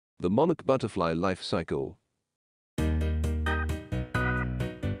The monarch butterfly life cycle.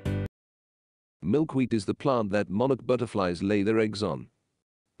 Milkweed is the plant that monarch butterflies lay their eggs on.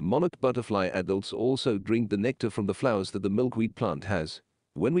 Monarch butterfly adults also drink the nectar from the flowers that the milkweed plant has.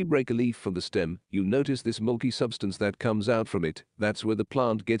 When we break a leaf from the stem, you notice this milky substance that comes out from it. That's where the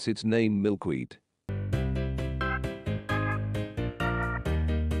plant gets its name, milkweed.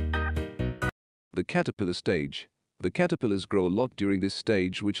 The caterpillar stage. The caterpillars grow a lot during this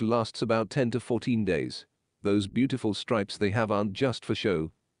stage, which lasts about 10 to 14 days. Those beautiful stripes they have aren't just for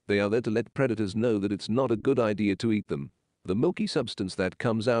show. They are there to let predators know that it's not a good idea to eat them. The milky substance that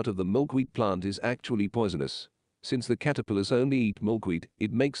comes out of the milkweed plant is actually poisonous. Since the caterpillars only eat milkweed,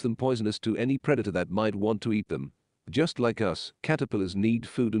 it makes them poisonous to any predator that might want to eat them. Just like us, caterpillars need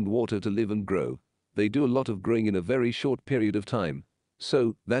food and water to live and grow. They do a lot of growing in a very short period of time.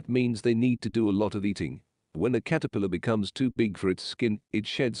 So, that means they need to do a lot of eating. When a caterpillar becomes too big for its skin, it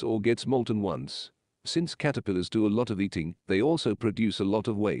sheds or gets molten once. Since caterpillars do a lot of eating, they also produce a lot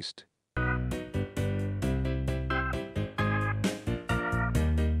of waste.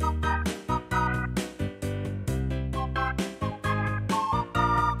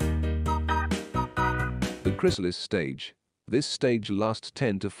 The chrysalis stage. This stage lasts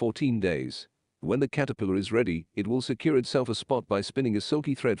 10 to 14 days. When the caterpillar is ready, it will secure itself a spot by spinning a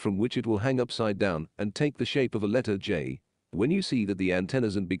silky thread from which it will hang upside down and take the shape of a letter J. When you see that the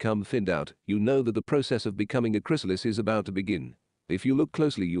antennas and become thinned out, you know that the process of becoming a chrysalis is about to begin. If you look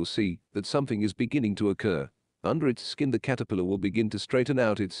closely, you'll see that something is beginning to occur. Under its skin, the caterpillar will begin to straighten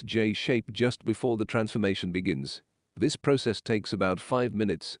out its J shape just before the transformation begins. This process takes about 5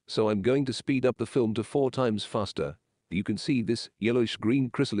 minutes, so I'm going to speed up the film to 4 times faster. You can see this yellowish-green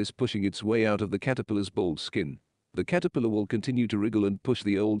chrysalis pushing its way out of the caterpillar's bald skin. The caterpillar will continue to wriggle and push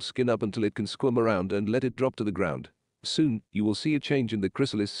the old skin up until it can squirm around and let it drop to the ground. Soon, you will see a change in the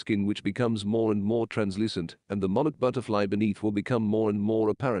chrysalis skin, which becomes more and more translucent, and the monarch butterfly beneath will become more and more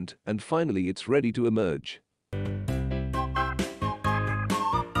apparent, and finally it's ready to emerge.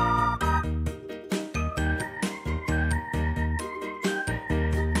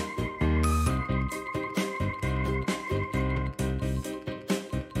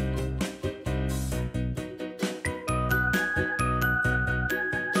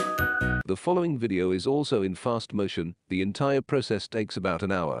 The following video is also in fast motion. The entire process takes about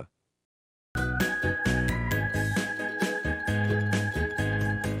an hour.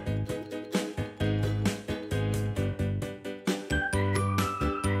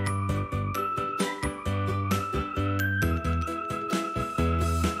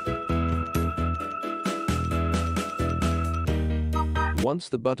 Once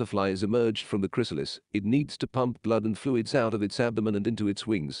the butterfly is emerged from the chrysalis, it needs to pump blood and fluids out of its abdomen and into its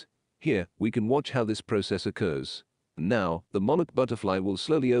wings. Here, we can watch how this process occurs. Now, the monarch butterfly will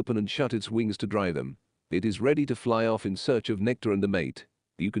slowly open and shut its wings to dry them. It is ready to fly off in search of nectar and a mate.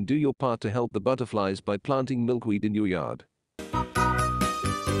 You can do your part to help the butterflies by planting milkweed in your yard.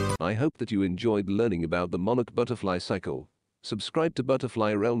 I hope that you enjoyed learning about the monarch butterfly cycle. Subscribe to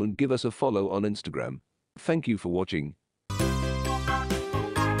Butterflyrealm and give us a follow on Instagram. Thank you for watching.